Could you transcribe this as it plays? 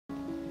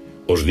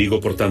Os digo,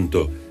 por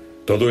tanto,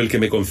 todo el que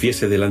me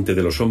confiese delante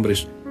de los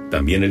hombres,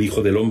 también el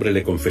Hijo del Hombre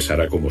le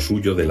confesará como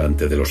suyo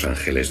delante de los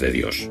ángeles de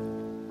Dios.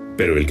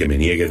 Pero el que me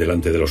niegue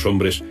delante de los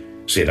hombres,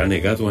 será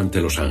negado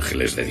ante los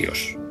ángeles de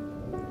Dios.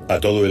 A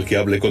todo el que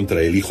hable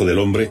contra el Hijo del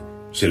Hombre,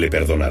 se le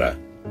perdonará,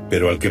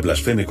 pero al que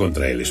blasfeme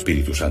contra el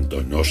Espíritu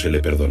Santo no se le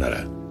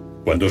perdonará.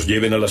 Cuando os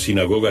lleven a las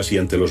sinagogas y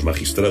ante los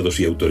magistrados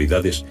y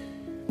autoridades,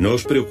 no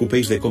os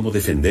preocupéis de cómo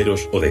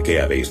defenderos o de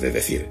qué habéis de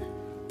decir,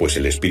 pues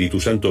el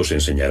Espíritu Santo os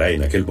enseñará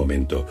en aquel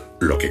momento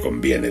lo que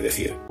conviene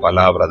decir.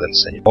 Palabra del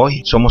Señor.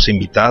 Hoy somos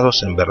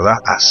invitados en verdad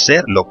a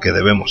ser lo que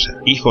debemos ser,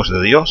 hijos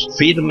de Dios,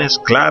 firmes,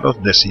 claros,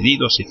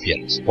 decididos y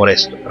fieles. Por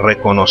esto,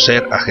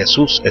 reconocer a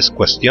Jesús es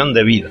cuestión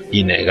de vida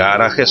y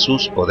negar a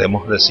Jesús,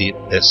 podemos decir,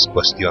 es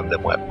cuestión de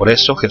muerte. Por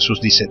eso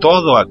Jesús dice,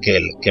 todo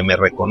aquel que me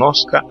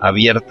reconozca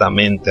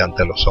abiertamente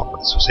ante los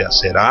hombres, o sea,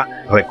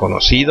 será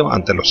reconocido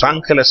ante los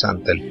ángeles,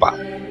 ante el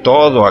Padre.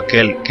 Todo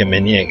aquel que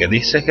me niegue,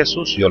 dice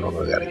Jesús, yo lo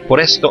negaré. Por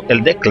esto,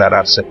 el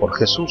declararse por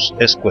Jesús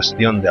es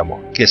cuestión de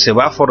amor, que se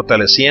va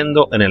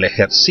fortaleciendo en el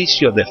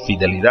ejercicio de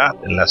fidelidad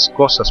en las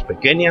cosas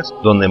pequeñas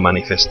donde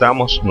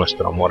manifestamos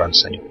nuestro amor al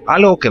Señor.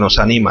 Algo que nos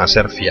anima a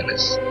ser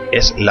fieles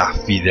es la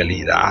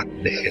fidelidad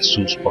de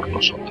Jesús por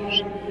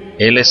nosotros.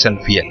 Él es el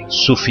fiel.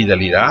 Su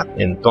fidelidad,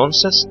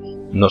 entonces,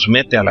 nos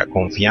mete a la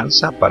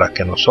confianza para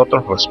que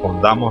nosotros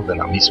respondamos de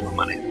la misma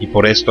manera. Y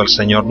por esto el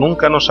Señor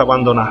nunca nos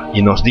abandona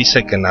y nos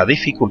dice que en la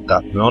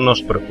dificultad no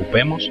nos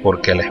preocupemos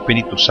porque el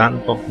Espíritu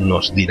Santo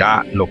nos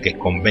dirá lo que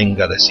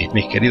convenga decir.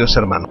 Mis queridos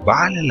hermanos,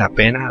 vale la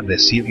pena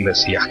decirle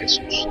sí a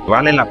Jesús.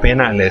 Vale la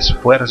pena el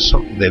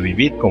esfuerzo de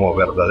vivir como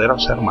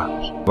verdaderos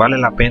hermanos. Vale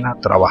la pena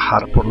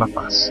trabajar por la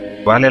paz.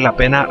 Vale la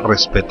pena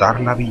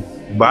respetar la vida.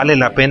 Vale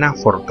la pena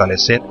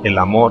fortalecer el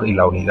amor y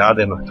la unidad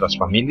de nuestras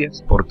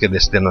familias, porque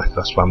desde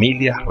nuestras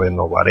familias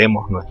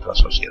renovaremos nuestra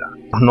sociedad.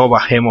 No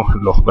bajemos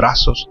los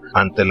brazos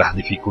ante las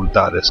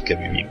dificultades que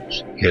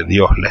vivimos. Que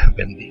Dios les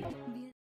bendiga.